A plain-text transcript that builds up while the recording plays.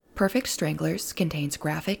Perfect Stranglers contains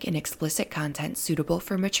graphic and explicit content suitable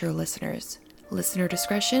for mature listeners. Listener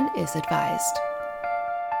discretion is advised.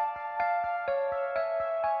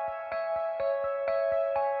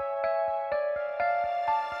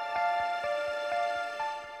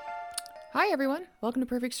 Hi everyone, welcome to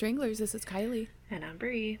Perfect Stranglers. This is Kylie. And I'm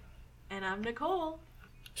Bree. And I'm Nicole.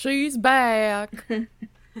 She's back.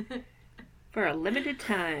 For a limited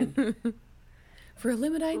time. For a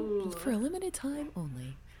limited time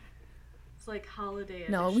only. It's like holiday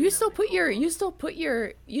No, edition you still of put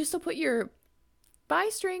your Nicole. bye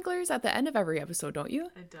stranglers at the end of every episode, don't you?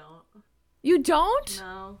 I don't. You don't?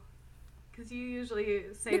 No. Because you usually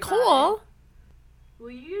say Nicole. bye. Well,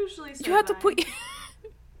 you usually say You have bye. to put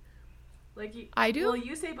Like you, I do? Well,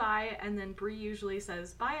 you say bye, and then Bree usually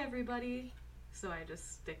says bye, everybody. So I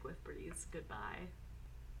just stick with Bree's goodbye.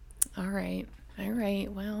 All right.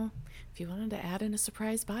 Well, if you wanted to add in a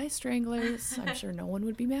surprise bye stranglers, I'm sure no one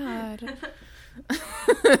would be mad.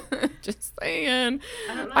 Just saying.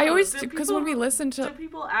 I don't know. I always, because when we listen to... Do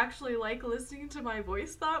people actually like listening to my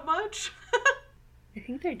voice that much? I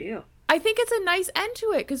think they do. I think it's a nice end to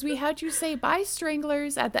it, because we had you say bye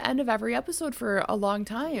stranglers at the end of every episode for a long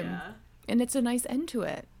time. Yeah. And it's a nice end to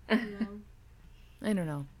it. Yeah. I don't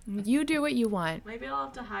know. You do what you want. Maybe I'll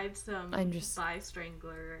have to hide some I'm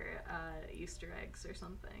Strangler Easter eggs or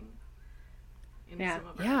something in Yeah. some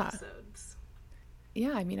of our Yeah. episodes.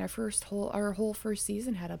 Yeah, I mean, our whole first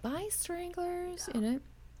season had a bye stranglers in it.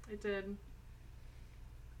 It did.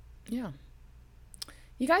 Yeah.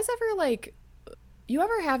 You guys ever you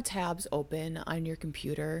ever have tabs open on your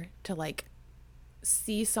computer to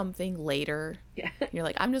see something later? Yeah. You're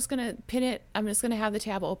like, I'm just gonna pin it, I'm just gonna have the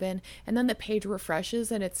tab open, and then the page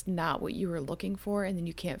refreshes and it's not what you were looking for, and then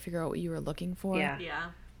you can't figure out what you were looking for. Yeah.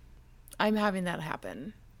 Yeah. I'm having that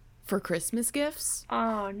happen for Christmas gifts.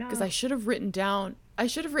 Oh, no. Because I should have written down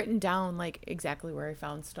exactly where I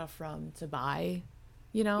found stuff from to buy,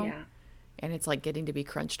 Yeah. And it's getting to be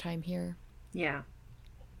crunch time here. Yeah.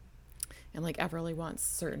 And Everly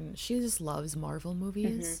wants she just loves Marvel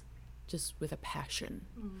movies, just with a passion.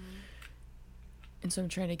 And so I'm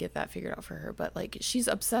trying to get that figured out for her. But she's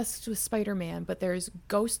obsessed with Spider-Man, but there's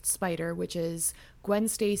Ghost Spider, which is Gwen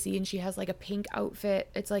Stacy, and she has a pink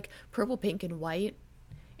outfit. It's purple, pink, and white.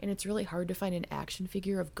 And it's really hard to find an action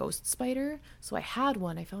figure of Ghost Spider. So I had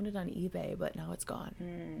one. I found it on eBay, but now it's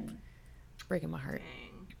gone. It's breaking my heart.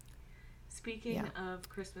 Dang. Speaking of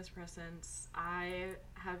Christmas presents, I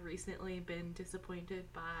have recently been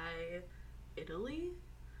disappointed by Italy.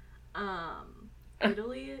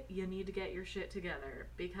 Italy, you need to get your shit together,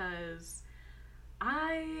 because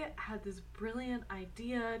I had this brilliant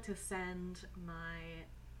idea to send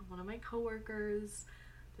one of my coworkers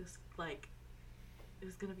this it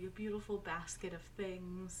was gonna be a beautiful basket of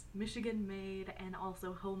things, Michigan made and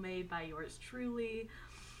also homemade by yours truly.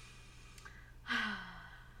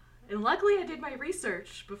 And luckily I did my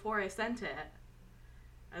research before I sent it.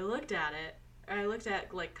 I looked at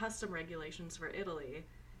custom regulations for Italy,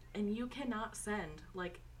 and you cannot send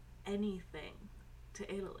anything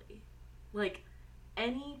to Italy.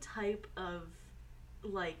 Any type of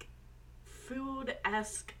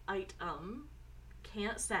food-esque item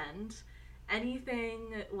can't send.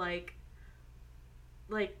 Anything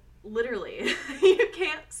literally you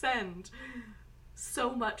can't send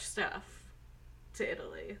so much stuff to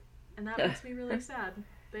Italy, and that makes me really sad.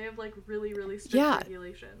 They have really, really strict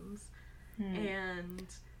regulations, and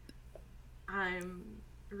I'm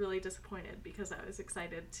really disappointed because I was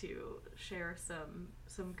excited to share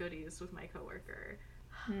some goodies with my coworker.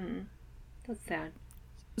 That's sad.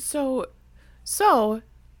 So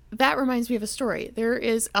that reminds me of a story. There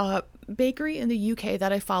is a bakery in the UK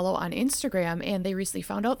that I follow on Instagram, and they recently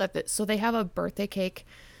found out that so they have a birthday cake.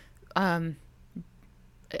 I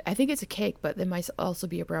think it's a cake, but it might also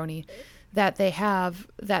be a brownie that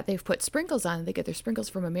they've put sprinkles on. They get their sprinkles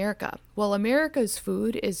from America. Well, America's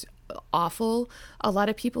food is awful. A lot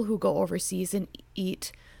of people who go overseas and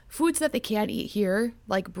eat foods that they can't eat here,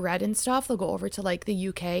 like bread and stuff, they'll go over to the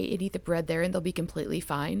UK and eat the bread there, and they'll be completely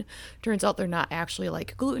fine. Turns out they're not actually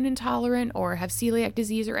gluten intolerant or have celiac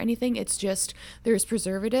disease or anything. It's just there's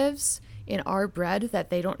preservatives in our bread that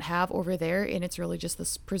they don't have over there, and it's really just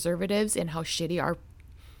the preservatives and how shitty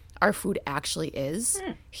our food actually is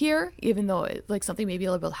here, even though something may be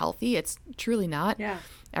a little bit healthy, it's truly not. Yeah.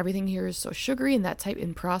 Everything here is so sugary and that type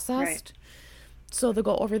and processed. Right. So they'll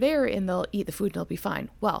go over there and they'll eat the food and they'll be fine.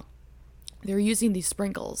 Well, they're using these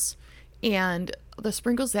sprinkles And the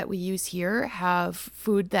sprinkles that we use here have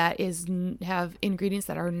food that have ingredients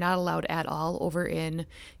that are not allowed at all over in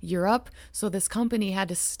Europe. So this company had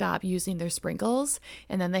to stop using their sprinkles,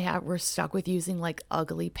 and then were stuck with using like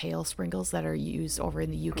ugly pale sprinkles that are used over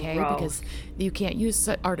in the UK. Gross. Because you can't use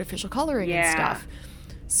artificial coloring and Yeah. stuff.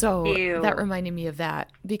 So Ew. that reminded me of that,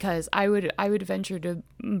 because I would venture to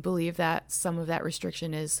believe that some of that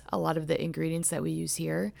restriction is a lot of the ingredients that we use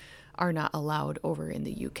here are not allowed over in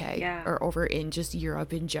the UK Yeah. or over in just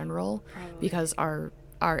Europe in general. Probably. Because our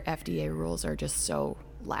FDA rules are just so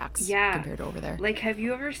lax Yeah. compared to over there. Like, have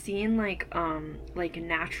you ever seen like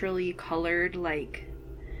naturally colored like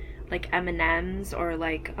M&Ms or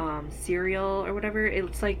like cereal or whatever?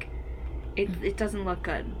 It's like it doesn't look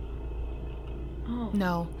good. Oh,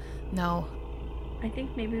 No. I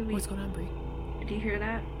think maybe we. What's going on, Brie? Do you hear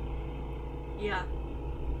that? Yeah.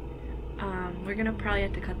 We're gonna probably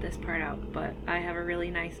have to cut this part out, but I have a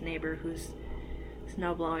really nice neighbor who's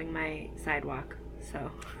snow blowing my sidewalk.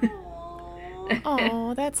 So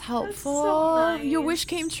Oh, that's helpful. so Your nice. wish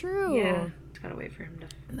came true. yeah, just gotta wait for him to.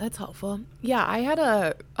 That's helpful. Yeah, I had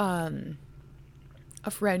a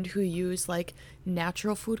friend who used like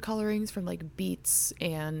natural food colorings from like beets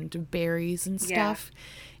and berries and Yeah. stuff.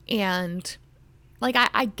 And like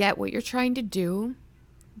I get what you're trying to do,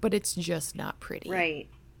 but it's just not pretty. Right.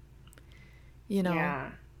 You know?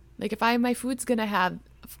 Yeah. Like if my food's gonna have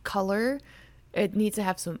color, it needs to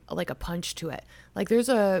have some like a punch to it. Like there's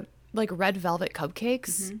like red velvet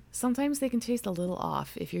cupcakes. Mm-hmm. Sometimes they can taste a little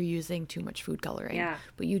off if you're using too much food coloring. Yeah.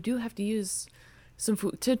 But you do have to use some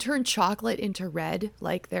food to turn chocolate into red.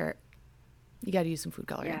 Like you got to use some food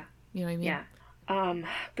coloring. Yeah. You know what I mean? Yeah.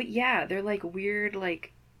 But yeah, they're like weird,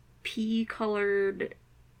 like pea colored,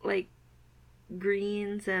 like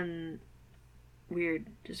greens and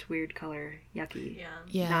just weird color. Yucky. Yeah.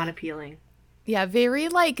 Yeah. Not appealing. Yeah. Very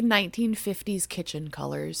like 1950s kitchen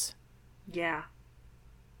colors. Yeah.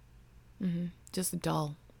 Just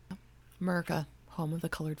dull. America, home of the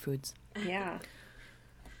colored foods. Yeah.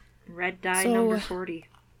 Red dye So- number 40.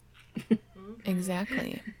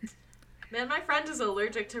 Exactly. Man, my friend is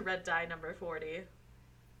allergic to red dye number 40.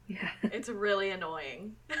 Yeah. It's really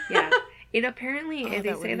annoying. Yeah. It apparently, Oh, they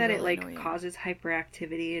that would say be that it really like annoying. causes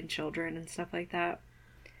hyperactivity in children and stuff like that.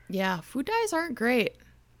 Yeah, food dyes aren't great.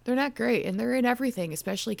 They're not great, and they're in everything,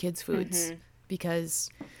 especially kids' foods, because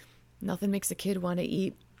nothing makes a kid want to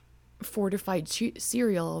eat fortified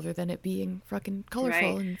cereal other than it being fucking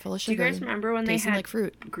colorful Right. and full of Do you sugar. guys and remember when they tasting had like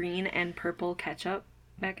fruit? green and purple ketchup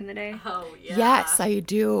back in the day? Oh, yeah. Yes, I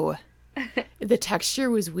do. The texture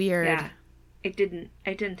was weird. Yeah. It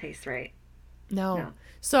didn't taste right. No. No.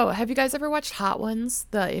 So, have you guys ever watched Hot Ones,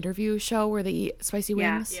 the interview show where they eat spicy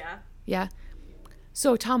Yeah. wings? Yeah. Yeah.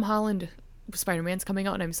 So Tom Holland Spider-Man's coming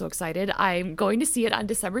out and I'm so excited. I'm going to see it on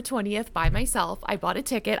December 20th by myself. I bought a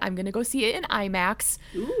ticket. I'm going to go see it in IMAX.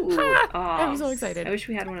 Ooh. I'm so excited. I wish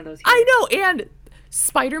we had one of those here. I know. And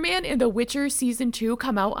Spider-Man and The Witcher season 2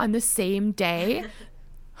 come out on the same day.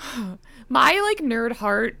 My like nerd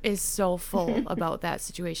heart is so full about that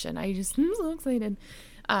situation. I'm so excited.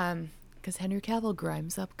 Because Henry Cavill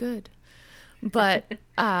grimes up good. But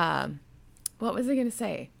what was I going to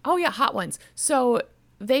say? Oh, yeah, Hot Ones. So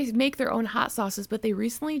they make their own hot sauces, but they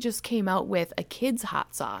recently just came out with a kid's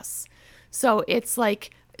hot sauce. So it's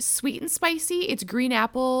like sweet and spicy. It's green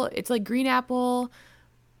apple. It's like green apple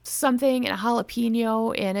something and a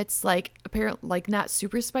jalapeno. And it's like apparently like not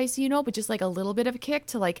super spicy, but just like a little bit of a kick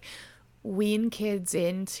to like wean kids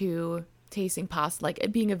into tasting pasta,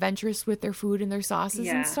 like being adventurous with their food and their sauces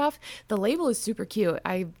Yeah. and stuff. The label is super cute.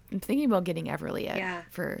 I'm thinking about getting Everly it Yeah.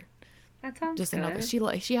 for That sounds just good. another.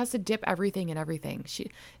 She has to dip everything in everything.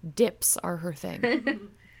 Dips are her thing.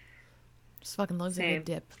 Just fucking loves a Same. good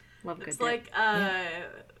dip. Love good It's dip. like,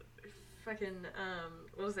 fucking,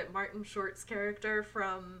 what was it, Martin Short's character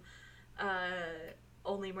from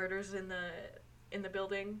Only Murders in the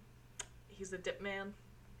Building. He's a dip man.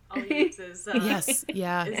 All he eats is, Yes,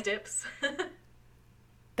 yeah. is dips.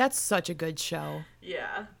 That's such a good show.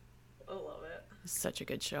 Yeah. I love it. Such a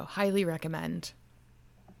good show. Highly recommend.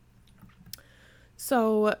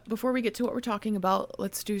 So before we get to what we're talking about,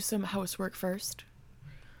 let's do some housework first.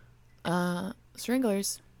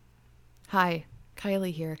 Stranglers. Hi,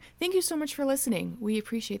 Kylie here. Thank you so much for listening. We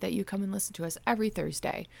appreciate that you come and listen to us every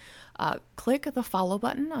Thursday. Click the follow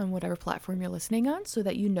button on whatever platform you're listening on so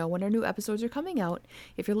that you know when our new episodes are coming out.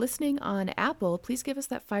 If you're listening on Apple, please give us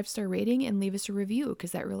that 5-star rating and leave us a review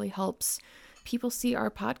because that really helps people see our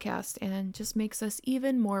podcast and just makes us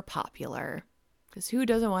even more popular. Because who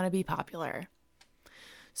doesn't want to be popular?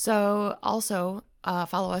 So also,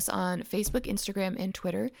 Follow us on Facebook, Instagram, and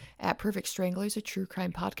Twitter at Perfect Stranglers, a true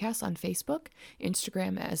crime podcast on Facebook.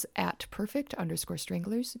 Instagram is at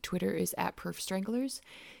perfect_stranglers. Twitter is at perfstranglers.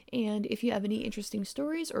 And if you have any interesting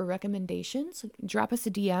stories or recommendations, drop us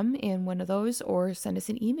a DM in one of those or send us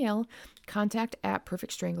an email,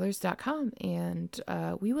 contact@perfectstranglers.com. And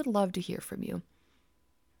we would love to hear from you.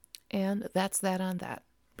 And that's that on that.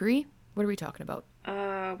 Bree, what are we talking about?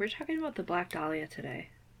 We're talking about the Black Dahlia today.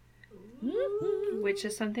 Which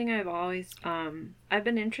is something I've always, I've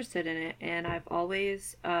been interested in it, and I've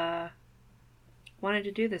always wanted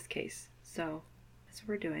to do this case. So that's what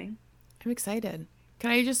we're doing. I'm excited.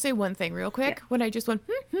 Can I just say one thing real quick? Yeah. When I just went,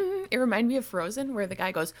 it reminded me of Frozen, where the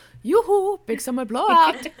guy goes, yoo-hoo, big summer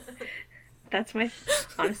blowout.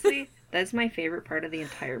 Honestly, that's my favorite part of the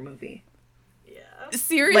entire movie.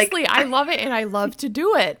 Seriously, I love it, and I love to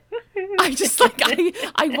do it. I just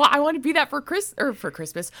I want to be that for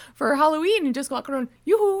Christmas, for Halloween, and just walk around,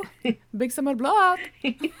 yoo-hoo, big summer blowout.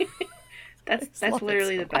 That's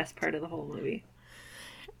literally the best part of the whole movie.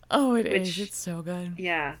 Oh, is. It's so good.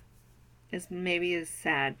 Yeah, is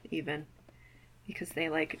sad even. Because they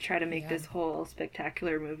try to make this whole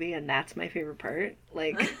spectacular movie, and that's my favorite part.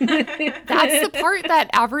 That's the part that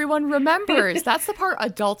everyone remembers. That's the part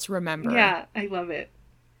adults remember. Yeah, I love it.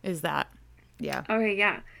 Is that? Yeah. Okay,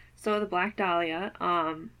 yeah. So the Black Dahlia,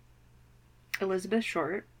 Elizabeth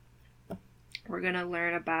Short. We're gonna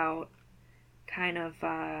learn about kind of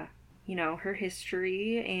her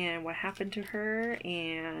history and what happened to her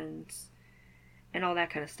and all that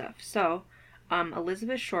kind of stuff. So.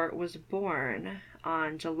 Elizabeth Short was born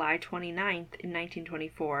on July 29th in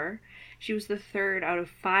 1924. She was the third out of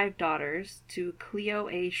 5 daughters to Cleo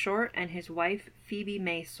A. Short and his wife Phoebe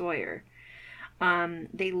May Sawyer.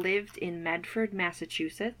 They lived in Medford,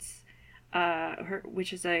 Massachusetts,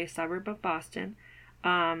 which is a suburb of Boston.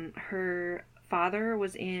 Her father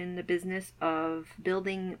was in the business of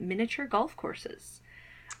building miniature golf courses.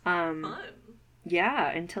 Fun. Yeah,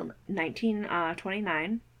 until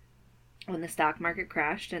 1929. When the stock market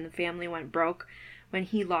crashed and the family went broke when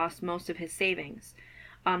he lost most of his savings.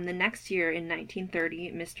 The next year, in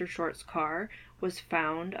 1930, Mr. Short's car was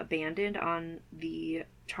found abandoned on the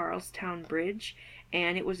Charlestown Bridge,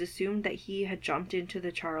 and it was assumed that he had jumped into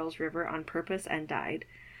the Charles River on purpose and died.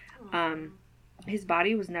 His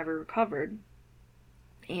body was never recovered,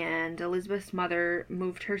 and Elizabeth's mother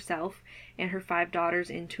moved herself and her 5 daughters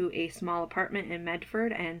into a small apartment in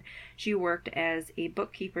Medford, and she worked as a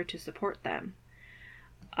bookkeeper to support them.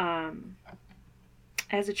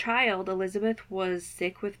 As a child, Elizabeth was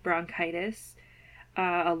sick with bronchitis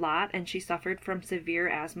a lot, and she suffered from severe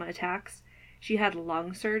asthma attacks. She had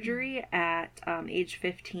lung surgery at age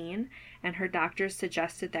 15, and her doctors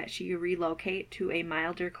suggested that she relocate to a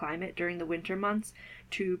milder climate during the winter months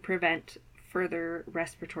to prevent further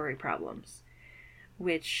respiratory problems,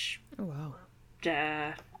 which,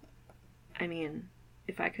 I mean,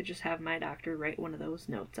 if I could just have my doctor write one of those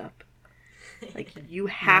notes up, you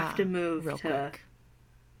have to move to quick.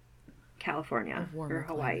 California or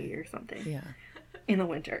Hawaii climate. Or something in the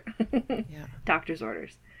winter. Doctor's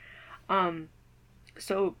orders.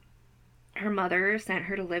 So her mother sent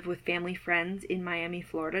her to live with family friends in Miami,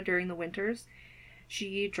 Florida during the winters.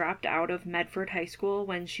 She dropped out of Medford High School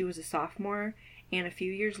when she was a sophomore, and a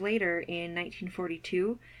few years later, in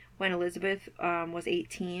 1942, when Elizabeth was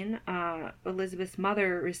 18, Elizabeth's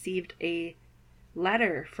mother received a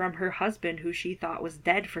letter from her husband, who she thought was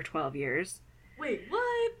dead for 12 years. Wait,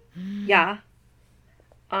 what? Yeah.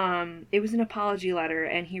 It was an apology letter,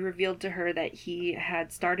 and he revealed to her that he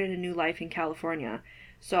had started a new life in California.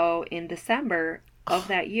 So in December of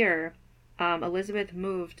that year, Elizabeth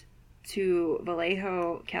moved to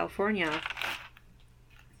Vallejo, California,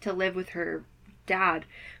 to live with her dad,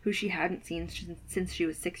 who she hadn't seen since she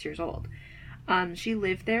was 6 years old. She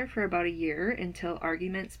lived there for about a year until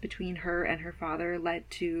arguments between her and her father led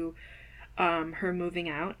to her moving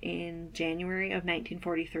out in January of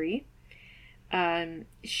 1943.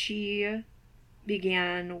 She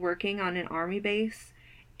began working on an army base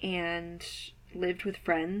and lived with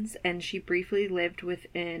friends, and she briefly lived with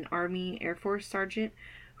an Army Air Force sergeant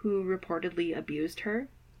who reportedly abused her.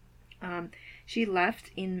 She left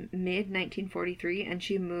in mid-1943, and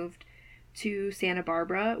she moved to Santa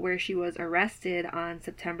Barbara, where she was arrested on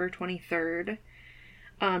September 23rd,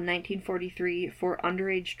 1943, for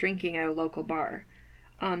underage drinking at a local bar.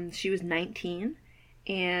 She was 19,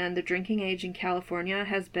 and the drinking age in California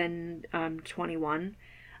has been 21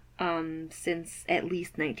 since at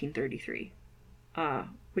least 1933.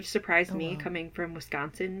 Which surprised me coming from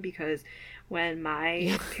Wisconsin, because when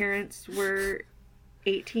my parents were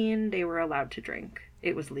 18, they were allowed to drink.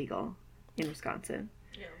 It was legal. in Wisconsin.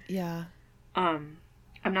 Yeah. I'm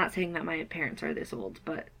not saying that my parents are this old,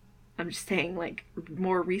 but I'm just saying, like,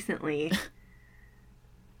 more recently,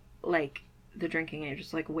 like, the drinking age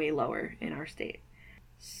is, like, way lower in our state.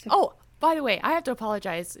 So... Oh, by the way, I have to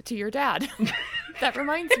apologize to your dad. That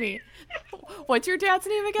reminds me. What's your dad's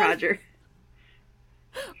name again? Roger.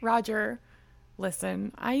 Roger.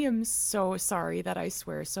 Listen, I am so sorry that I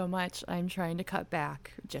swear so much. I'm trying to cut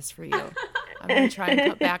back just for you. I'm going to try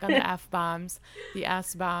and cut back on the F-bombs, the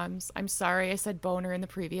S-bombs. I'm sorry I said boner in the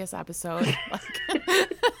previous episode.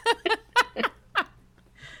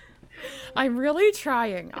 I'm really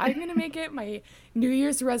trying. I'm going to make it my New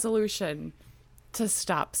Year's resolution to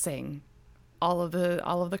stop saying all of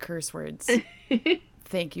the curse words.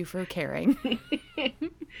 Thank you for caring.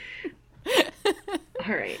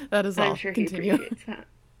 All right. That is all. I'm sure Continue. He appreciates that.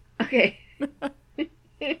 Okay.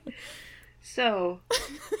 So,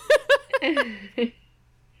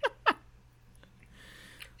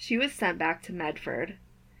 she was sent back to Medford.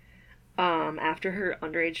 After her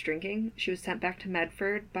underage drinking, she was sent back to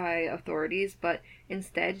Medford by authorities, but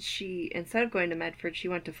instead of going to Medford, she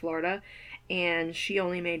went to Florida, and she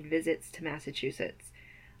only made visits to Massachusetts.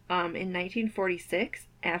 In 1946,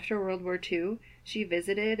 after World War II, she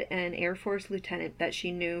visited an Air Force lieutenant that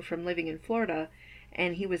she knew from living in Florida,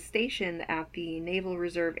 and he was stationed at the Naval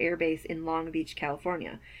Reserve Air Base in Long Beach,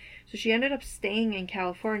 California. So she ended up staying in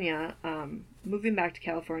California, moving back to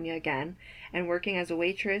California again, and working as a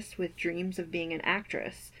waitress with dreams of being an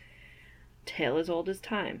actress. Tale as old as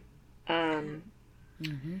time.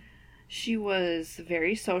 She was a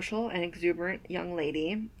very social and exuberant young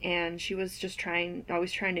lady, and she was just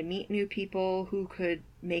always trying to meet new people who could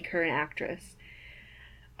make her an actress.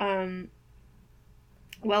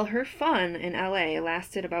 Well, her fun in LA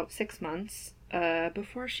lasted about 6 months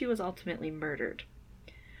before she was ultimately murdered.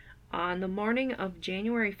 On the morning of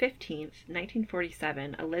January 15th,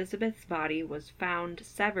 1947, Elizabeth's body was found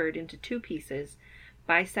severed into 2 pieces,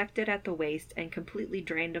 bisected at the waist, and completely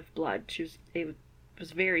drained of blood. It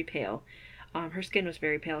was very pale. Her skin was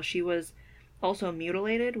very pale. She was also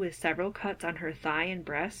mutilated with several cuts on her thigh and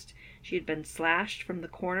breast. She had been slashed from the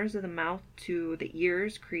corners of the mouth to the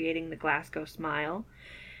ears, creating the Glasgow smile.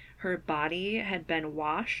 Her body had been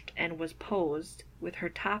washed and was posed, with her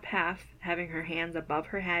top half having her hands above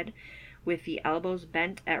her head, with the elbows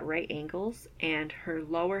bent at right angles, and her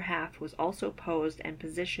lower half was also posed and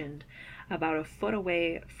positioned about a foot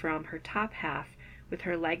away from her top half, with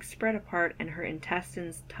her legs spread apart and her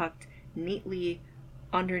intestines tucked neatly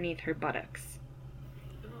underneath her buttocks.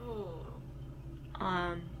 Oh.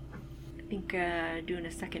 I think doing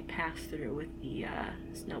a second pass through with the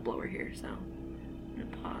snowblower here, so I'm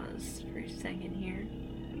gonna pause for a second here.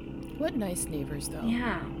 What nice neighbors, though.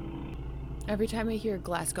 Yeah. Every time I hear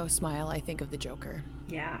Glasgow smile, I think of the Joker.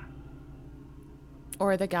 Yeah.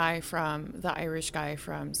 Or the Irish guy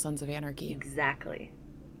from Sons of Anarchy. Exactly.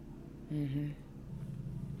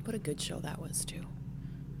 What a good show that was, too.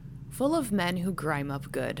 Full of men who grime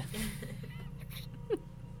up good.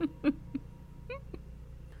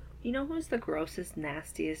 You know who's the grossest,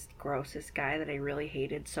 nastiest, grossest guy that I really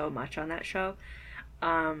hated so much on that show?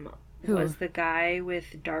 Who? Was the guy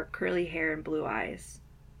with dark curly hair and blue eyes.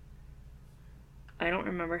 I don't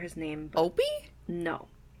remember his name. But... Opie? No.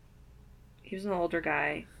 He was an older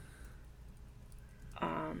guy.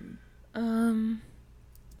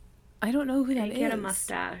 I don't know who that is. He had a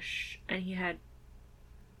mustache, and he had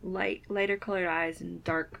lighter colored eyes and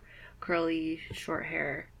dark, curly, short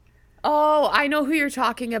hair. Oh, I know who you're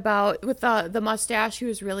talking about with the mustache who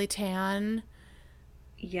was really tan.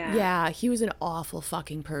 Yeah. Yeah, he was an awful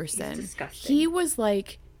fucking person. He's disgusting. He was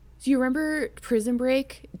like, do you remember Prison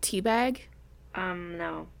Break? Teabag?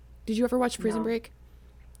 No. Did you ever watch Prison No. Break?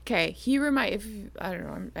 Okay, I don't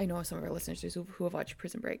know, I know some of our listeners who have watched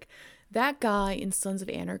Prison Break. That guy in Sons of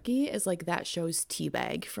Anarchy is like that show's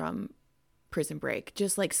Teabag from Prison Break.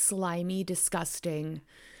 Just like slimy, disgusting,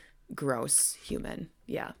 gross human.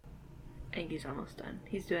 Yeah. I think he's almost done.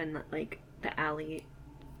 He's doing like the alley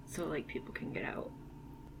so like people can get out.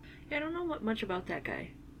 Yeah, I don't know much about that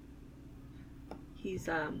guy. He's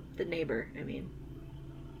the neighbor, I mean.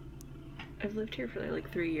 I've lived here for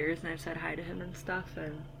like 3 years and I've said hi to him and stuff,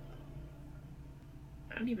 and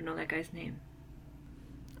I don't even know that guy's name.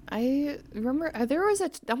 I remember I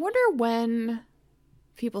wonder when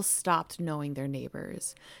people stopped knowing their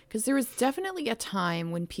neighbors, because there was definitely a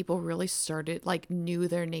time when people really started knew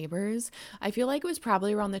their neighbors. I feel like it was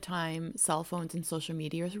probably around the time cell phones and social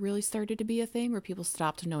media really started to be a thing, where people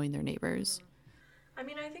stopped knowing their neighbors. I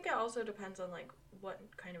mean, I think it also depends on what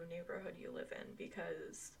kind of neighborhood you live in,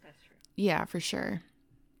 because That's true. Yeah, for sure.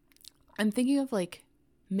 I'm thinking of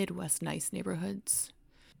Midwest nice neighborhoods.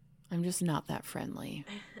 I'm just not that friendly,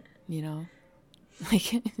 you know?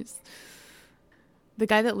 Like, the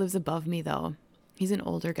guy that lives above me, though, he's an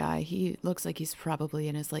older guy. He looks like he's probably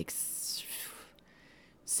in his, like,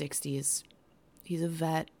 60s. He's a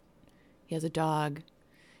vet. He has a dog.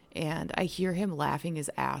 And I hear him laughing his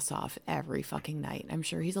ass off every fucking night. I'm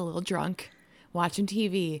sure he's a little drunk watching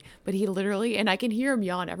TV, but he literally, and I can hear him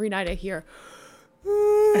yawn every night. I hear,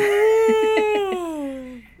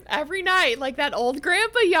 every night, like that old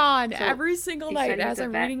grandpa yawn, so every single night as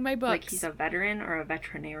I'm reading my books. Like he's a veteran or a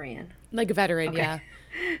veterinarian? Like a veteran, okay. Yeah.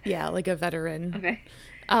 Yeah, like a veteran. Okay.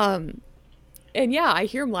 And yeah, I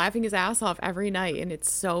hear him laughing his ass off every night, and it's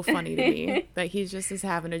so funny to me that he's just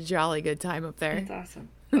having a jolly good time up there. That's awesome.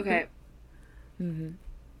 Okay.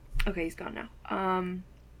 Okay, he's gone now.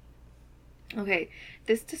 Okay,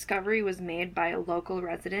 this discovery was made by a local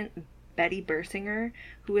resident, Betty Bersinger,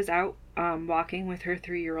 who was out walking with her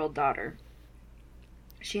 3-year-old daughter.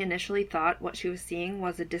 She initially thought what she was seeing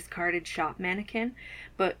was a discarded shop mannequin,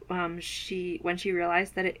 but when she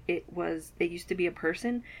realized that it used to be a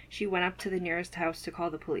person, she went up to the nearest house to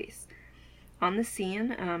call the police. On the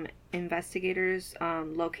scene, investigators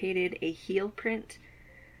located a heel print,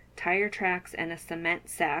 tire tracks, and a cement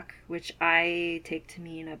sack, which I take to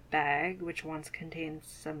mean a bag, which once contained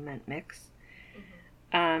cement mix.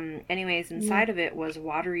 Anyways, inside of it was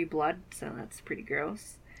watery blood, so that's pretty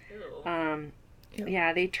gross.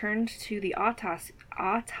 Yeah, they turned to the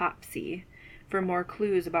autopsy for more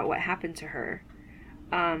clues about what happened to her.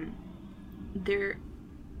 Sorry,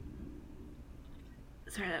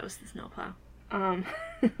 that was the snowplow.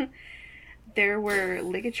 There were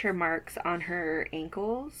ligature marks on her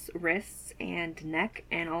ankles, wrists, and neck,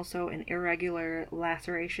 and also an irregular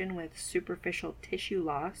laceration with superficial tissue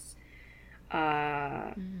loss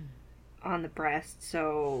on the breast,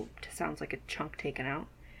 so it sounds like a chunk taken out.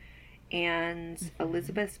 And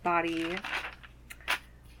Elizabeth's body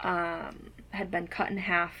had been cut in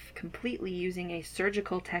half completely using a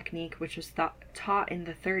surgical technique which was taught in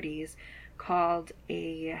the 30s called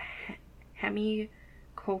a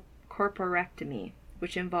hemicorporectomy,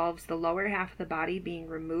 which involves the lower half of the body being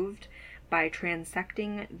removed by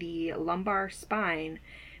transecting the lumbar spine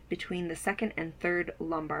between the second and third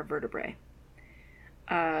lumbar vertebrae.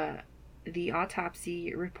 The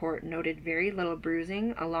autopsy report noted very little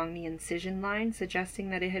bruising along the incision line,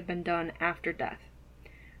 suggesting that it had been done after death.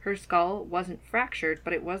 Her skull wasn't fractured,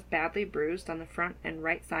 but it was badly bruised on the front and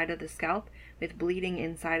right side of the scalp, with bleeding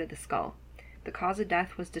inside of the skull. The cause of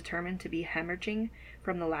death was determined to be hemorrhaging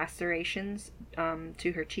from the lacerations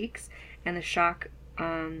to her cheeks and the shock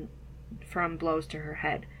from blows to her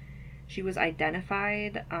head. She was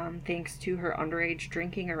identified thanks to her underage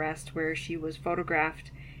drinking arrest, where she was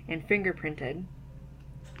photographed and fingerprinted.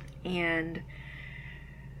 And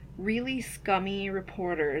really scummy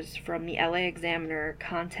reporters from the LA Examiner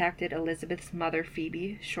contacted Elizabeth's mother,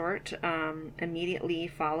 Phoebe Short, immediately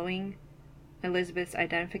following Elizabeth's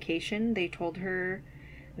identification. They told her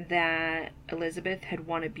that Elizabeth had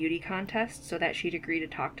won a beauty contest, so that she'd agree to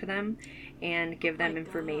talk to them and give them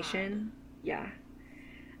information. God.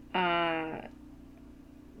 Yeah.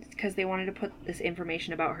 Because they wanted to put this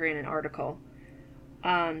information about her in an article.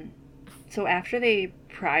 So after they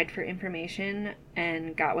pried for information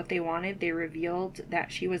and got what they wanted, they revealed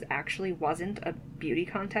that she wasn't a beauty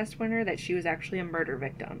contest winner, that she was actually a murder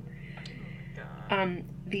victim.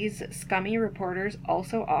 These scummy reporters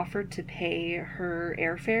also offered to pay her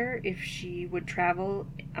airfare if she would travel,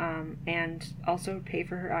 and also pay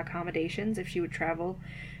for her accommodations if she would travel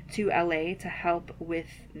to LA to help with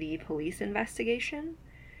the police investigation.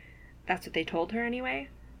 That's what they told her anyway.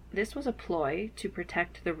 This was a ploy to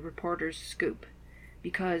protect the reporter's scoop,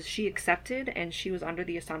 because she accepted and she was under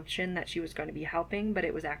the assumption that she was going to be helping, but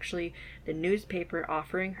it was actually the newspaper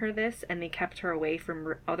offering her this, and they kept her away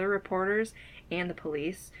from other reporters and the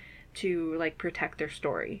police to protect their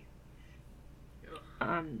story.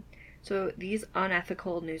 So these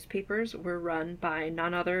unethical newspapers were run by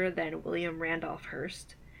none other than William Randolph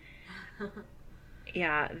Hearst.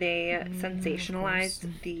 Yeah, they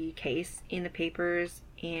sensationalized the case in the papers,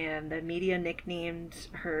 and the media nicknamed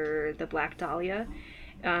her the Black Dahlia,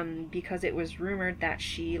 because it was rumored that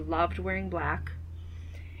she loved wearing black,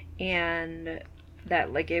 and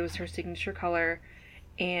that it was her signature color.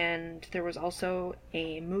 And there was also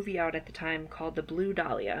a movie out at the time called The Blue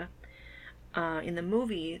Dahlia. In the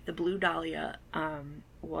movie, The Blue Dahlia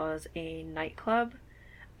was a nightclub,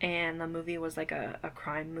 and the movie was a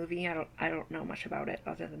crime movie. I don't know much about it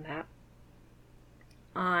other than that.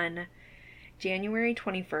 On January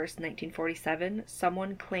 21st, 1947,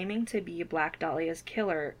 someone claiming to be Black Dahlia's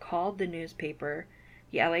killer called the newspaper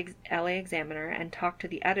the LA Examiner and talked to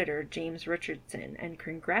the editor, James Richardson, and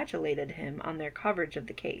congratulated him on their coverage of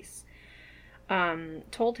the case.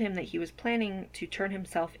 Told him that he was planning to turn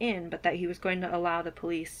himself in, but that he was going to allow the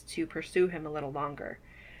police to pursue him a little longer.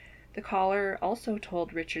 The caller also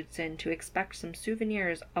told Richardson to expect some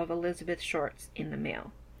souvenirs of Elizabeth Shorts in the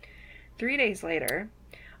mail. 3 days later,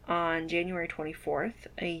 on January 24th,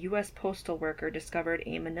 a U.S. postal worker discovered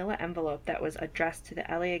a manila envelope that was addressed to the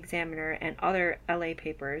LA Examiner and other LA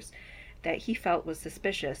papers that he felt was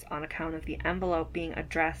suspicious on account of the envelope being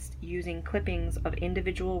addressed using clippings of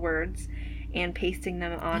individual words and pasting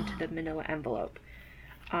them onto the manila envelope.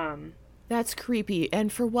 That's creepy. And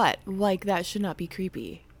for what? Like, that should not be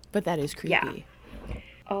creepy. But that is creepy. Yeah.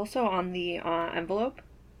 Also on the envelope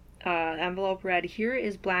read,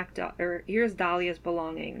 here's Dahlia's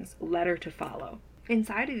belongings, letter to follow.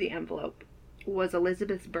 Inside of the envelope was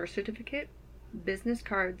Elizabeth's birth certificate, business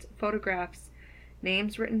cards, photographs,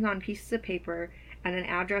 names written on pieces of paper, and an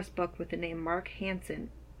address book with the name Mark Hansen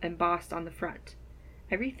embossed on the front.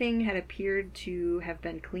 Everything had appeared to have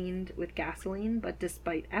been cleaned with gasoline, but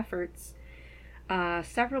despite efforts,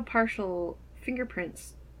 several partial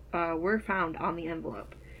fingerprints were found on the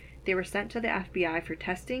envelope. They were sent to the FBI for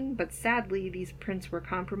testing, but sadly these prints were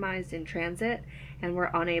compromised in transit and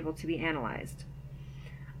were unable to be analyzed.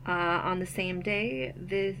 On the same day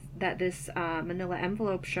that this manila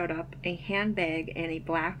envelope showed up, a handbag and a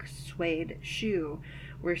black suede shoe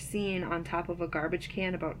were seen on top of a garbage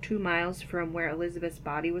can about 2 miles from where Elizabeth's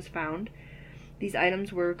body was found. These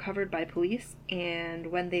items were recovered by police,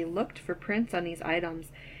 and when they looked for prints on these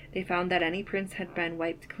items, they found that any prints had been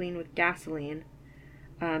wiped clean with gasoline,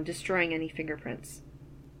 destroying any fingerprints.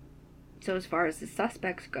 So as far as the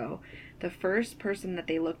suspects go, the first person that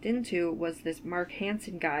they looked into was this Mark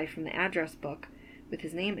Hansen guy from the address book with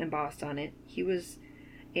his name embossed on it. He was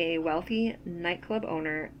a wealthy nightclub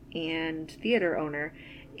owner and theater owner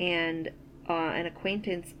and an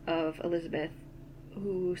acquaintance of Elizabeth,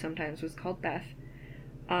 who sometimes was called Beth.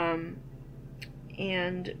 And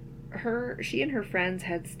she and her friends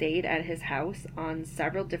had stayed at his house on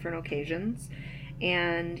several different occasions,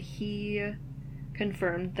 and he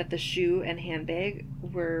confirmed that the shoe and handbag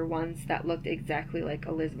were ones that looked exactly like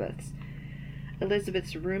Elizabeth's.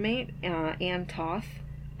 Elizabeth's roommate, Ann Toth,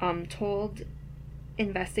 told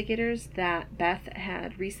investigators that Beth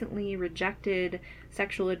had recently rejected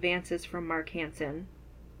sexual advances from Mark Hansen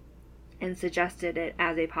and suggested it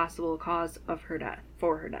as a possible cause of her death.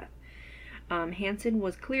 Hansen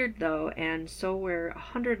was cleared, though, and so were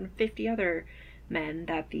 150 other men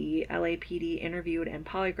that the LAPD interviewed and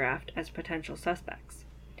polygraphed as potential suspects.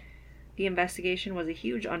 The investigation was a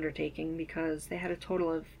huge undertaking because they had a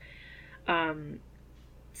total of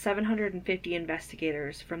 750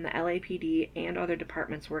 investigators from the LAPD and other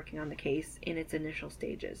departments working on the case in its initial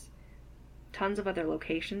stages. Tons of other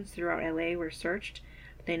locations throughout LA were searched,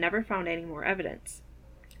 but they never found any more evidence.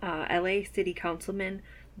 LA City Councilman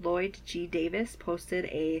Lloyd G. Davis posted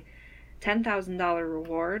a $10,000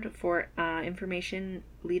 reward for information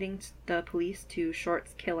leading the police to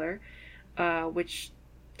Short's killer, which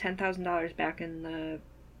 $10,000 back in the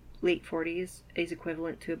late 40s is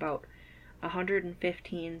equivalent to about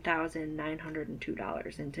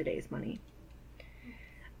 $115,902 in today's money.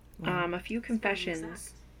 Wow. A few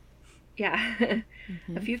confessions. Yeah.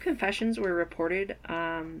 A few confessions were reported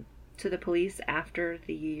to the police after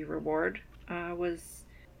the reward was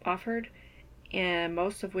offered, and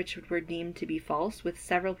most of which were deemed to be false, with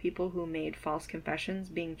several people who made false confessions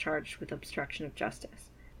being charged with obstruction of justice.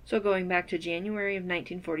 So going back to January of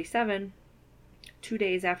 1947, 2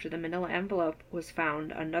 days after the manila envelope was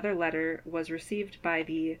found, another letter was received by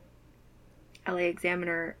the LA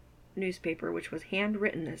Examiner newspaper, which was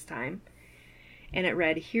handwritten this time, and it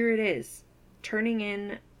read, "Here it is, turning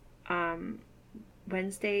in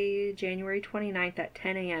Wednesday, January 29th at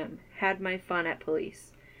 10 a.m. Had my fun at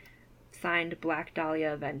police. Signed, Black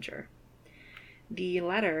Dahlia Avenger." The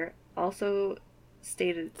letter also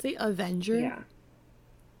stated... The Avenger? Yeah.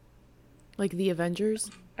 Like the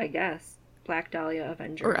Avengers? I guess. Black Dahlia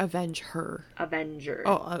Avenger. Or avenge her. Avenger.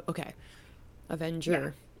 Oh, okay.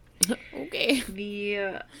 Avenger. Yeah. Okay.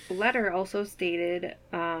 The letter also stated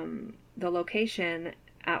the location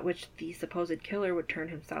at which the supposed killer would turn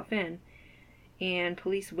himself in, and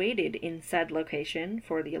police waited in said location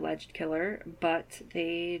for the alleged killer, but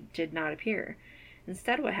they did not appear.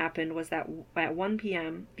 Instead, what happened was that at 1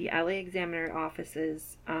 p.m., the LA Examiner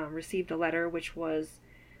offices received a letter which was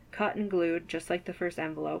cut and glued, just like the first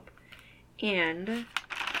envelope, and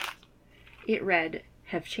it read,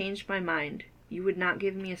 "Have changed my mind. You would not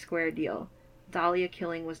give me a square deal. Dahlia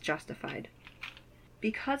killing was justified."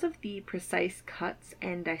 Because of the precise cuts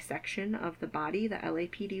and dissection of the body, the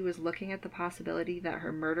LAPD was looking at the possibility that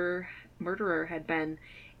her murderer had been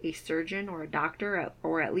a surgeon or a doctor,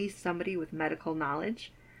 or at least somebody with medical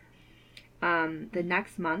knowledge. The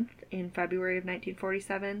next month, in February of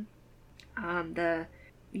 1947, the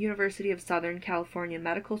University of Southern California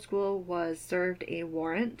Medical School was served a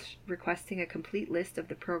warrant requesting a complete list of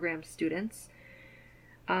the program's students.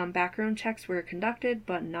 Background checks were conducted,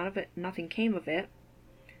 but nothing came of it.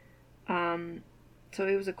 So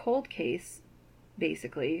it was a cold case,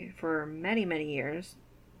 basically, for many, many years,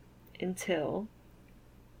 until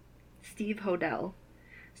Steve Hodel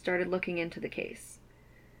started looking into the case.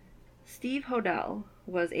 Steve Hodel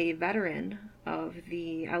was a veteran of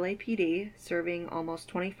the LAPD, serving almost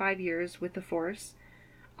 25 years with the force,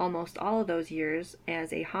 almost all of those years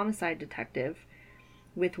as a homicide detective,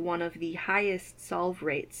 with one of the highest solve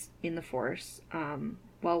rates in the force,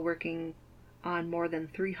 while working on more than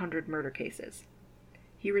 300 murder cases.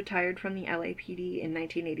 He retired from the LAPD in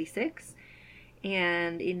 1986,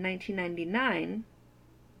 and in 1999,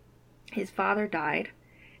 his father died,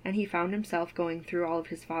 and he found himself going through all of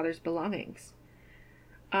his father's belongings.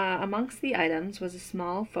 Amongst the items was a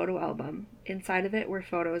small photo album. Inside of it were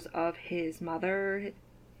photos of his mother,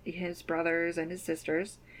 his brothers, and his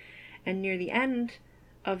sisters, and near the end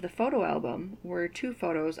of the photo album were 2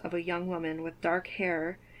 photos of a young woman with dark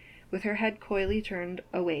hair, with her head coyly turned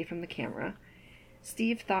away from the camera.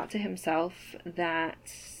 Steve thought to himself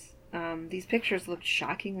that these pictures looked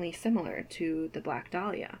shockingly similar to the Black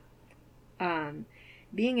Dahlia.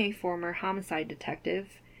 Being a former homicide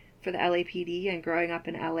detective for the LAPD and growing up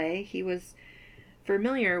in LA, he was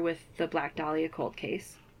familiar with the Black Dahlia cold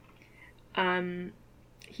case.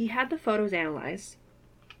 He had the photos analyzed,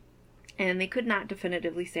 and they could not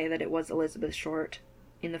definitively say that it was Elizabeth Short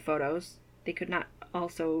in the photos. They could not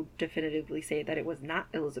also definitively say that it was not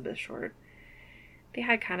Elizabeth Short. They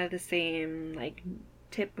had kind of the same, like,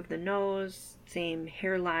 tip of the nose, same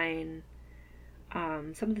hairline,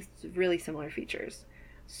 some of the really similar features.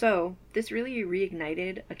 So this really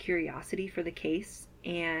reignited a curiosity for the case,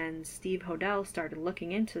 and Steve Hodel started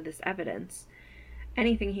looking into this evidence,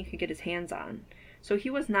 anything he could get his hands on. So he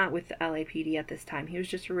was not with the LAPD at this time. He was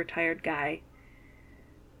just a retired guy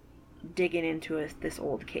digging into this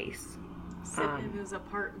old case. Sitting in his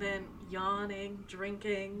apartment, yawning,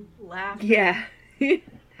 drinking, laughing. Yeah.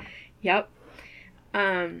 Yep.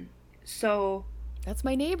 So... That's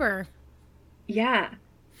my neighbor. Yeah.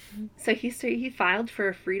 So he filed for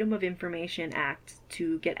a Freedom of Information Act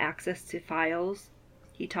to get access to files.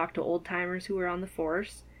 He talked to old-timers who were on the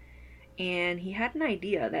force, and he had an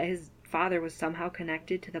idea that his father was somehow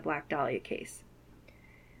connected to the Black Dahlia case.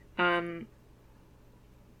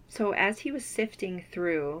 So as he was sifting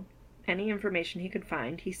through any information he could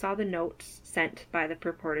find, he saw the notes sent by the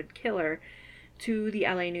purported killer to the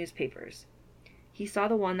LA newspapers. He saw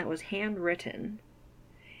the one that was handwritten,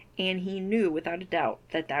 and he knew without a doubt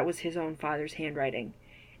that that was his own father's handwriting.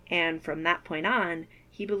 And from that point on,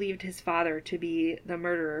 he believed his father to be the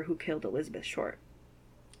murderer who killed Elizabeth Short.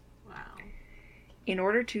 Wow. In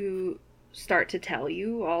order to start to tell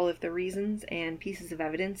you all of the reasons and pieces of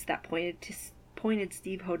evidence that pointed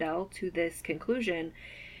Steve Hodel to this conclusion,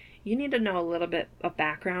 you need to know a little bit of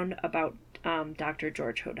background about Dr.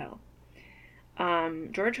 George Hodel.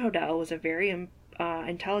 George Hodel was a very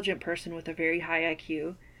intelligent person with a very high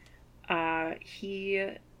IQ.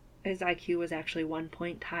 His IQ was actually 1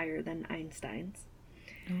 point higher than Einstein's.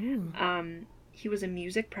 He was a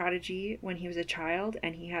music prodigy when he was a child,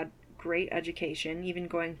 and he had great education, even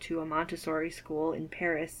going to a Montessori school in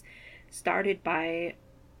Paris, started by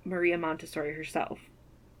Maria Montessori herself.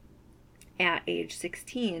 At age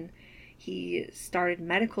 16, he started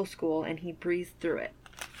medical school, and he breezed through it.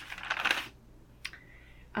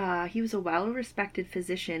 He was a well-respected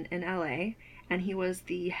physician in LA, and he was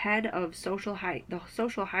the head of the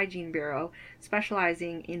Social Hygiene Bureau,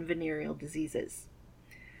 specializing in venereal diseases.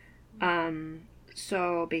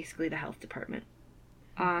 So basically the health department.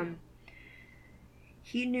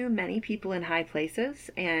 He knew many people in high places,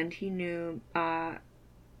 and he knew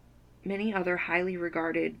many other highly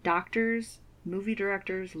regarded doctors, movie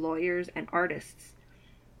directors, lawyers, and artists,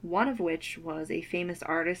 one of which was a famous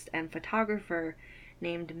artist and photographer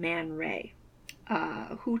named Man Ray,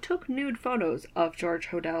 who took nude photos of George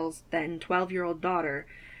Hodel's then 12-year-old daughter,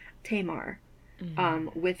 Tamar,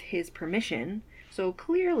 with his permission. So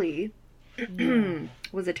clearly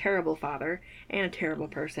was a terrible father and a terrible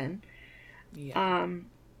person. Yeah.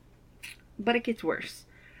 But it gets worse.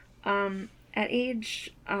 At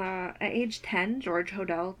age 10, George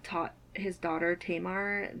Hodel taught his daughter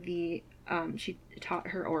Tamar the she taught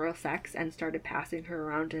her oral sex and started passing her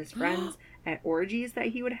around to his friends at orgies that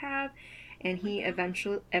he would have. And he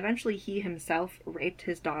eventually he himself raped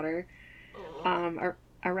his daughter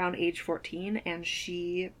around age 14, and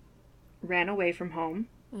she ran away from home.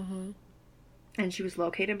 Mm-hmm. And she was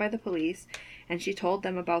located by the police, and she told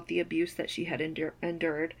them about the abuse that she had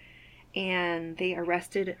endured, and they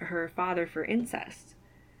arrested her father for incest.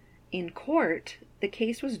 In court, the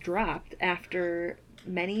case was dropped after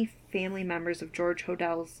many family members of George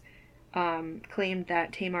Hodell's claimed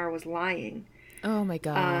that Tamar was lying. Oh my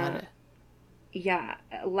God. Yeah,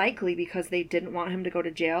 likely because they didn't want him to go to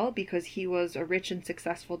jail, because he was a rich and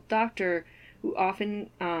successful doctor who often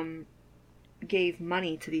gave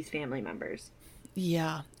money to these family members.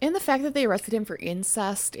 Yeah. And the fact that they arrested him for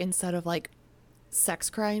incest instead of, like, sex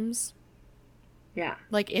crimes. Yeah.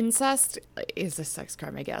 Like, incest is a sex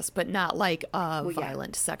crime, I guess, but not like a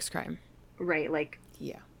violent sex crime. Right, like...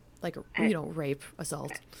 Yeah. Like, rape,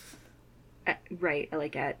 assault. Right,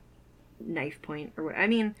 like at knife point or what. I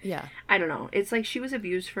mean, yeah. I don't know. It's like she was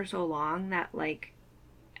abused for so long that, like,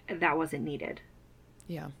 that wasn't needed.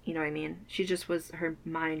 Yeah. You know what I mean? She just was... Her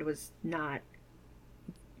mind was not...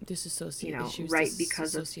 Disassociated. She was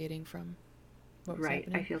disassociating from what was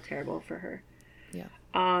happening. I feel terrible for her. Yeah.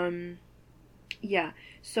 Yeah.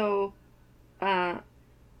 So,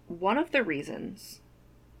 one of the reasons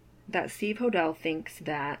that Steve Hodell thinks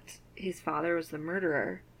that his father was the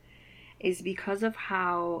murderer is because of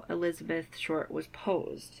how Elizabeth Short was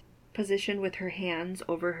posed. Positioned with her hands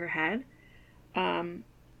over her head.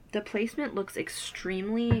 The placement looks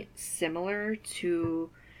extremely similar to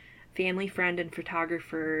family friend and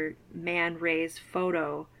photographer Man Ray's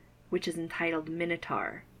photo, which is entitled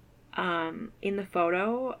Minotaur. In the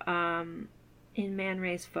photo, in Man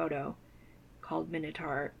Ray's photo called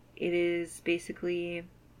Minotaur, it is basically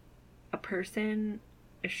a person,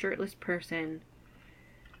 a shirtless person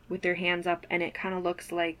with their hands up, and it kind of looks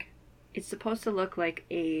like, it's supposed to look like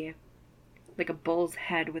a bull's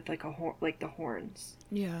head with like like the horns.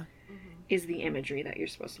 Yeah. Is the imagery that you're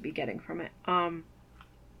supposed to be getting from it.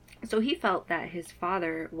 So he felt that his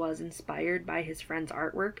father was inspired by his friend's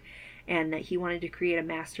artwork, and that he wanted to create a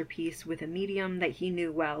masterpiece with a medium that he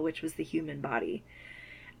knew well, which was the human body,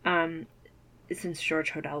 since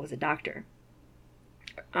George Hodell was a doctor.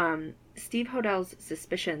 Steve Hodell's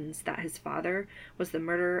suspicions that his father was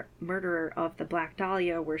the murderer of the Black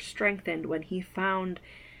Dahlia were strengthened when he found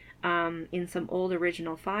in some old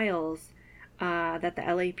original files that the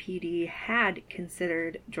LAPD had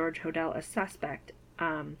considered George Hodell a suspect.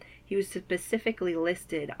 He was specifically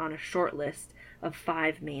listed on a short list of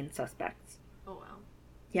 5 main suspects. Oh, wow.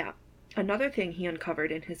 Yeah. Another thing he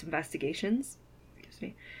uncovered in his investigations,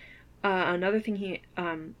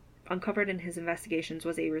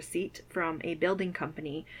 was a receipt from a building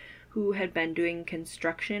company who had been doing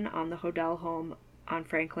construction on the Hodell home on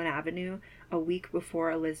Franklin Avenue a week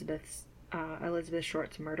before Elizabeth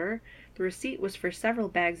Short's murder. The receipt was for several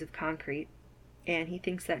bags of concrete, and he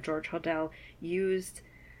thinks that George Hodell used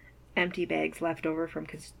empty bags left over from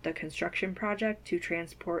the construction project to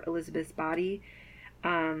transport Elizabeth's body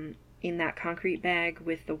in that concrete bag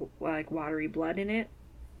with the watery blood in it.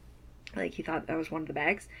 Like, he thought that was one of the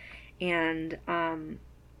bags. And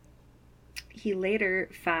he later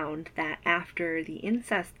found that after the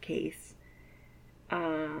incest case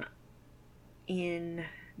in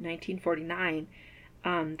 1949,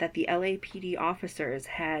 that the LAPD officers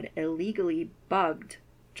had illegally bugged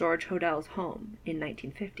George Hodell's home in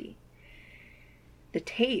 1950. The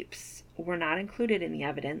tapes were not included in the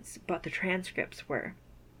evidence, but the transcripts were.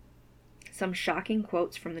 Some shocking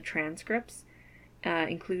quotes from the transcripts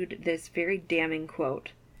include this very damning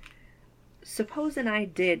quote. "Supposin' I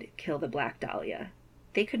did kill the Black Dahlia.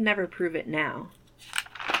 They could never prove it now.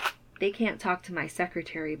 They can't talk to my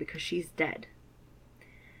secretary because she's dead."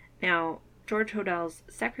 Now, George Hodell's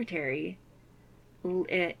secretary,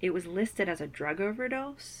 it was listed as a drug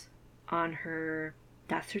overdose on her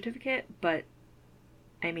death certificate, but,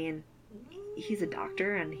 I mean, he's a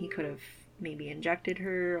doctor, and he could have maybe injected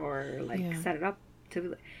her or, set it up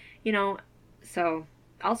to, so,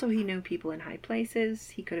 also he knew people in high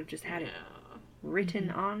places. He could have just had it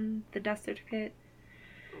written on the death certificate.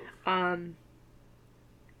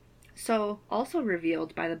 So, also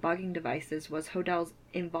revealed by the bugging devices was Hodell's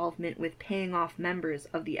involvement with paying off members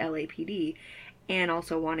of the LAPD, and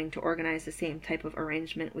also wanting to organize the same type of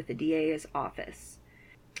arrangement with the DA's office.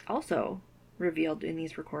 Also revealed in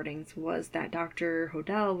these recordings was that Dr.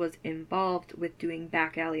 Hodell was involved with doing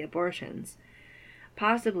back alley abortions,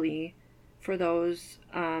 possibly for those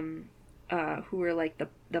who were like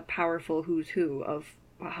the powerful who's who of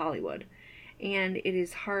Hollywood. and it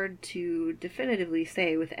is hard to definitively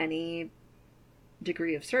say with any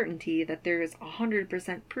degree of certainty that there is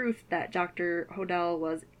 100% proof that Dr. Hodel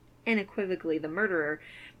was unequivocally the murderer,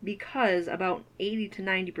 because about 80 to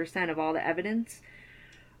 90% of all the evidence,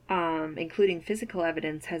 including physical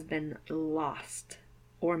evidence, has been lost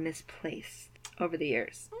or misplaced over the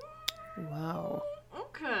years. Wow.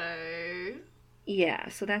 Okay. Yeah,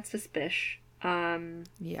 so that's suspicious.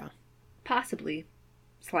 Yeah. Possibly,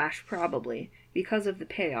 / probably, because of the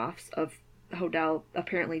payoffs of Hodel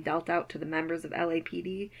apparently dealt out to the members of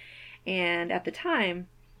LAPD, and at the time,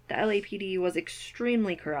 the LAPD was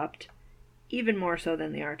extremely corrupt, even more so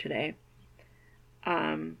than they are today.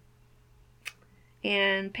 And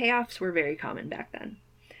payoffs were very common back then.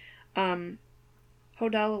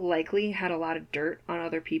 Hodel likely had a lot of dirt on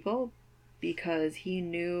other people because he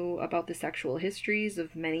knew about the sexual histories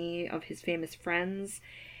of many of his famous friends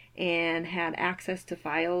and had access to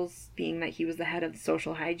files, being that he was the head of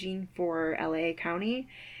social hygiene for LA County,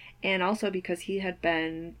 and also because he had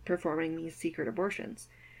been performing these secret abortions.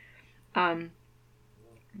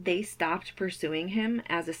 They stopped pursuing him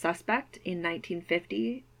as a suspect in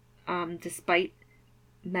 1950, despite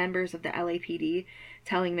members of the LAPD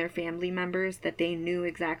telling their family members that they knew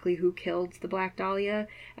exactly who killed the Black Dahlia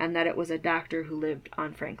and that it was a doctor who lived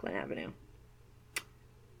on Franklin Avenue.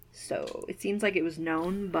 So it seems like it was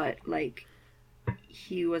known, but like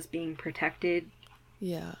he was being protected.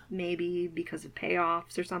 Yeah. Maybe because of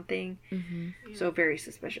payoffs or something. Mm-hmm. So very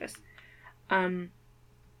suspicious.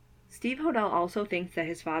 Steve Hodel also thinks that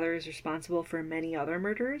his father is responsible for many other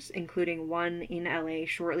murders, including one in LA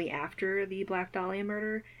shortly after the Black Dahlia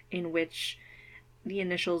murder, in which the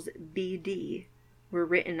initials BD were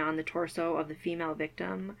written on the torso of the female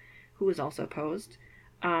victim, who was also posed,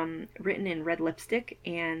 written in red lipstick,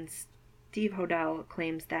 and Steve Hodel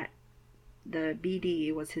claims that the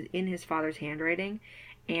BD was in his father's handwriting,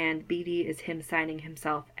 and BD is him signing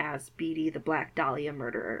himself as BD the Black Dahlia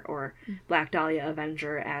murderer, or Black Dahlia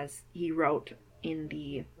Avenger, as he wrote in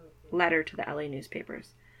the letter to the LA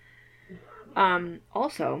newspapers.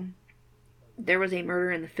 Also, there was a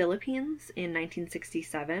murder in the Philippines in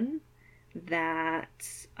 1967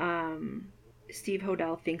 that Steve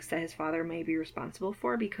Hodel thinks that his father may be responsible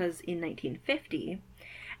for, because in 1950,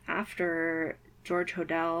 after George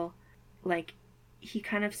Hodel, he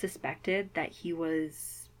kind of suspected that he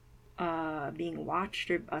was being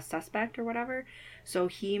watched, or a suspect or whatever, so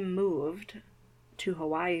he moved to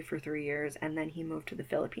Hawaii for 3 years, and then he moved to the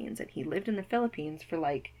Philippines, and he lived in the Philippines for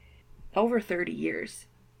over 30 years.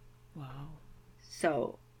 Wow.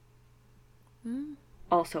 So,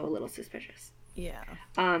 also a little suspicious. Yeah.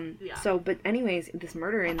 Yeah. So, but anyways, this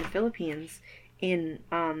murder in the Philippines in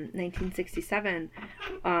 1967,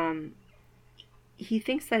 he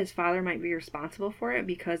thinks that his father might be responsible for it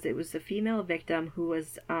because it was the female victim who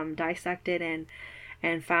was dissected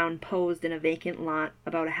and found posed in a vacant lot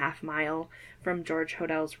about a half mile from George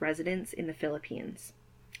Hodel's residence in the Philippines.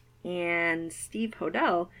 And Steve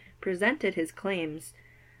Hodel presented his claims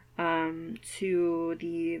to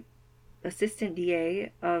the assistant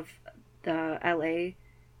DA of the LA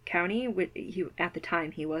County, which at the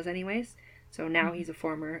time he was anyways, so now he's a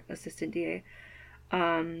former assistant DA.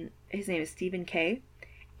 His name is Stephen Kay,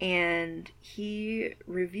 and he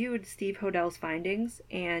reviewed Steve Hodel's findings,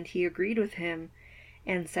 and he agreed with him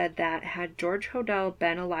and said that had George Hodel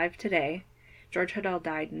been alive today, George Hodel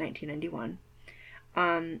died in 1991,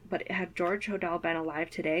 but had George Hodel been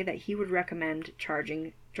alive today, that he would recommend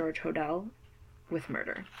charging George Hodel with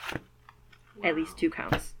murder. Wow. At least 2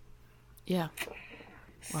 counts. Yeah.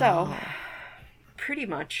 So, pretty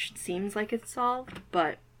much seems like it's solved,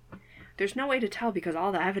 but there's no way to tell because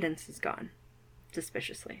all the evidence is gone,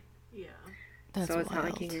 suspiciously. Yeah. That's so it's wild.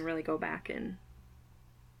 not like you can really go back and...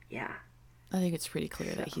 Yeah. I think it's pretty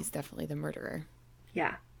clear that he's definitely the murderer.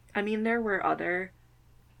 Yeah. I mean, there were other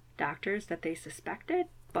doctors that they suspected,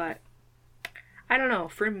 but I don't know.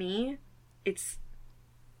 For me, it's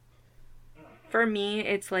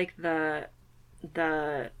like the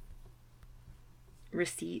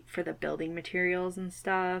receipt for the building materials and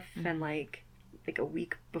stuff, and like a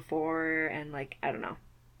week before, and I don't know,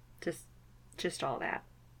 just all that.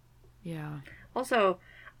 Yeah. Also,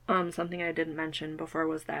 something I didn't mention before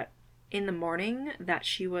was that in the morning that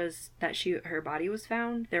her body was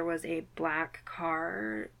found, there was a black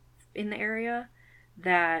car in the area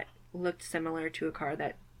that looked similar to a car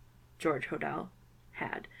that George Hodel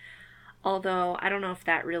had. Although I don't know if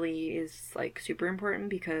that really is super important,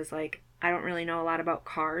 because I don't really know a lot about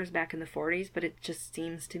cars back in the 40s, but it just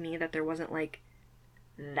seems to me that there wasn't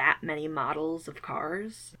that many models of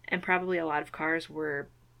cars, and probably a lot of cars were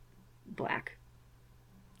black.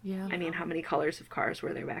 Yeah. I mean, how many colors of cars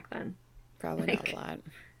were there back then? Probably not a lot.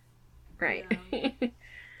 Right.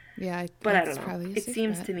 Yeah, but I don't that's know. probably a It safe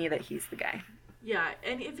seems bet. to me that he's the guy. Yeah,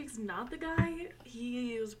 and if he's not the guy,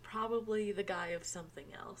 he is probably the guy of something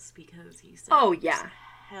else because he sounds Oh, yeah.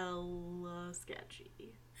 hella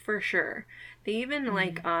sketchy. For sure. They even,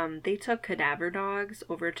 they took cadaver dogs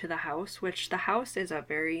over to the house, which the house is a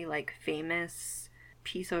very, famous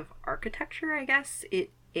piece of architecture, I guess.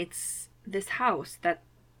 It's this house that,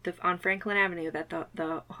 on Franklin Avenue, that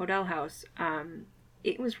the Hodel house,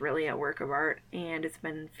 it was really a work of art, and it's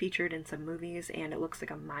been featured in some movies, and it looks like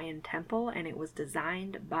a Mayan temple, and it was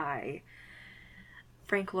designed by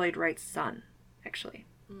Frank Lloyd Wright's son, actually.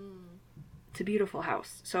 It's a beautiful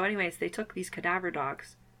house. So anyways, they took these cadaver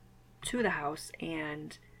dogs to the house,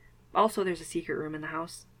 and also there's a secret room in the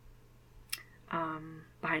house,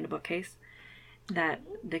 behind a bookcase, that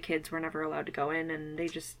the kids were never allowed to go in, and they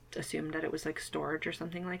just assumed that it was storage or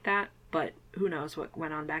something like that. But who knows what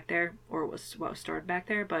went on back there, or what was stored back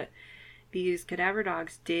there. But these cadaver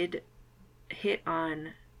dogs did hit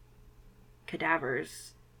on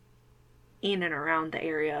cadavers in and around the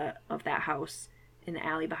area of that house, in the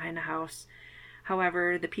alley behind the house.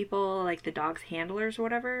 However, the people, the dog's handlers or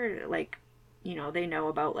whatever, they know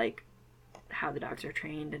about, how the dogs are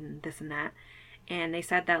trained and this and that. And they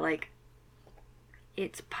said that,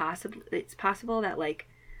 it's possible that,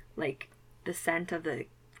 the scent of the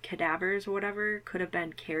cadavers or whatever could have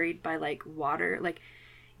been carried by, water,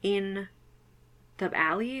 in the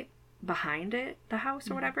alley behind the house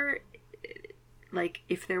or whatever.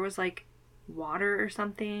 If there was, water or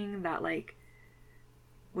something that,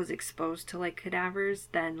 was exposed to cadavers,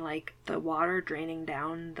 then the water draining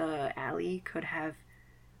down the alley could have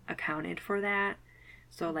accounted for that.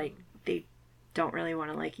 So they don't really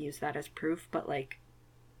want to use that as proof, but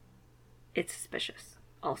it's suspicious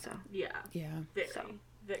also. Yeah. Very.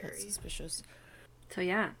 That's suspicious. So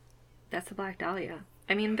yeah, that's the Black Dahlia.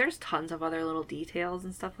 I mean, there's tons of other little details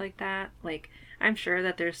and stuff like that. I'm sure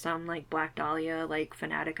that there's some Black Dahlia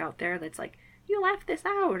fanatic out there that's you left this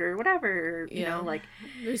out or whatever, you know,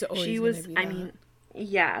 there's always she was, I mean,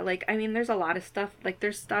 yeah, I mean, there's a lot of stuff,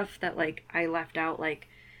 there's stuff that, I left out,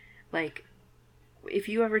 if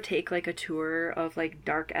you ever take, a tour of,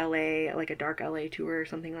 dark LA, a dark LA tour or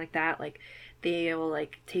something like that, they will,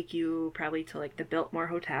 take you probably to, the Biltmore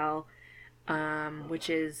Hotel, which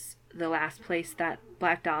is the last place that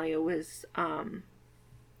Black Dahlia was,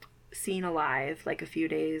 seen alive, a few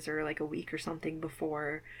days or, a week or something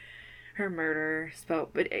before her murder.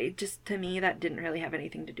 But it just, to me, that didn't really have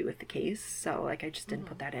anything to do with the case, so I just didn't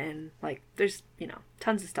put that in. There's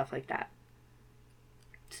tons of stuff like that.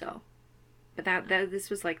 So, but that this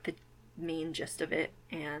was the main gist of it,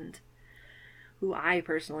 and who I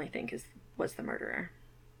personally think was the murderer.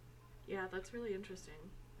 Yeah, that's really interesting.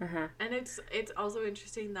 Uh-huh. And it's also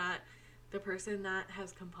interesting that the person that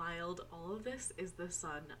has compiled all of this is the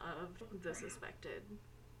son of the suspected.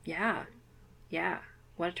 Yeah.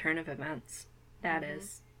 What a turn of events that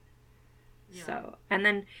is. Yeah. So, and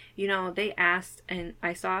then, they asked, and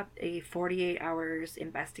I saw a 48 Hours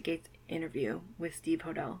Investigates interview with Steve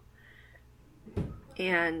Hodel.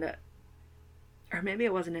 And, or maybe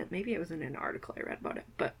it wasn't in an article I read about it.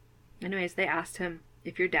 But anyways, they asked him,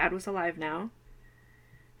 if your dad was alive now,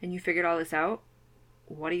 and you figured all this out,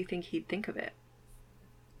 what do you think he'd think of it?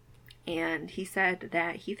 And he said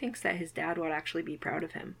that he thinks that his dad would actually be proud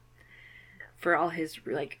of him for all his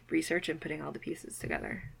research and putting all the pieces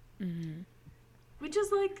together. Mm-hmm. Which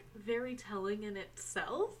is very telling in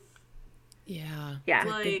itself. Yeah.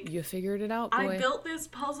 You figured it out, boy. I built this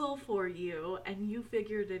puzzle for you and you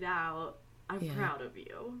figured it out. I'm proud of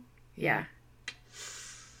you. Yeah.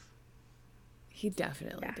 He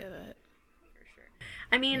definitely did it. For sure.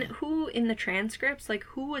 I mean, who in the transcripts,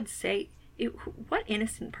 who would say, what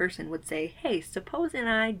innocent person would say, hey, supposing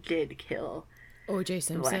I did kill O.J.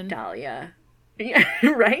 Simpson. Black Dahlia. Yeah,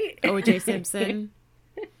 right? O.J. Simpson.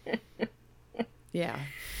 Yeah.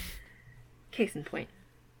 Case in point.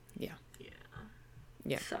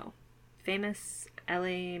 Yeah. So, famous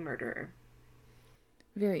LA murderer.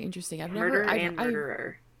 Very interesting.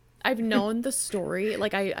 Murderer. I've known the story.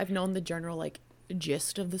 I've known the general,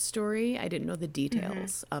 gist of the story. I didn't know the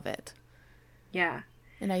details of it. Yeah.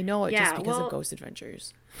 And I know it just because of Ghost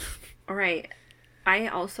Adventures. All right. I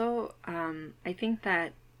also, I think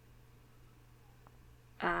that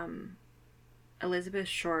Elizabeth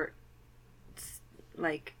Short,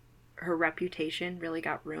 her reputation really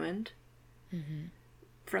got ruined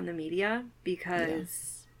from the media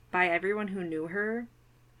because by everyone who knew her,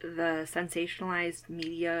 the sensationalized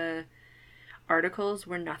media articles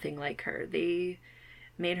were nothing like her. They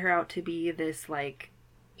made her out to be this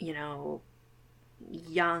you know,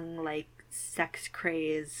 young, like, sex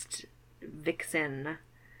crazed vixen,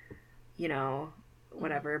 you know,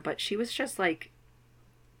 whatever. But she was just like,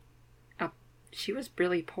 she was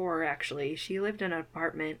really poor, actually. She lived in an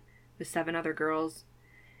apartment with 7 other girls,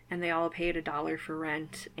 and they all paid $1 for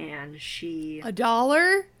rent, and she...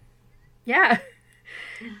 $1? Yeah.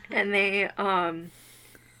 And they,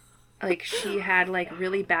 like, she had, like,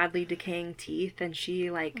 really badly decaying teeth, and she,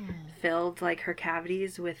 like, filled, like, her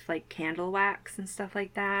cavities with, like, candle wax and stuff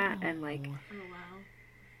like that, and, like... Oh, wow.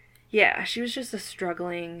 Yeah, she was just a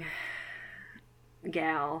struggling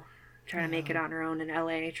gal trying to make it on her own in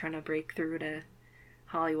LA, trying to break through to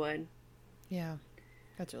Hollywood. Yeah,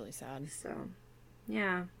 that's really sad. So,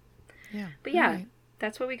 yeah. Yeah. But yeah, right.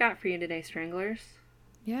 That's what we got for you today, Stranglers.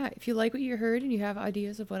 Yeah, if you like what you heard and you have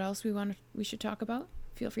ideas of what else we should talk about,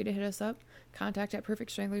 feel free to hit us up.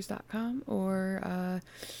 contact@perfectstranglers.com or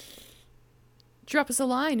drop us a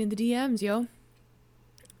line in the DMs, yo.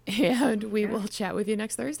 And we will chat with you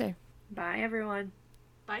next Thursday. Bye, everyone.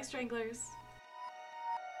 Bye, Stranglers.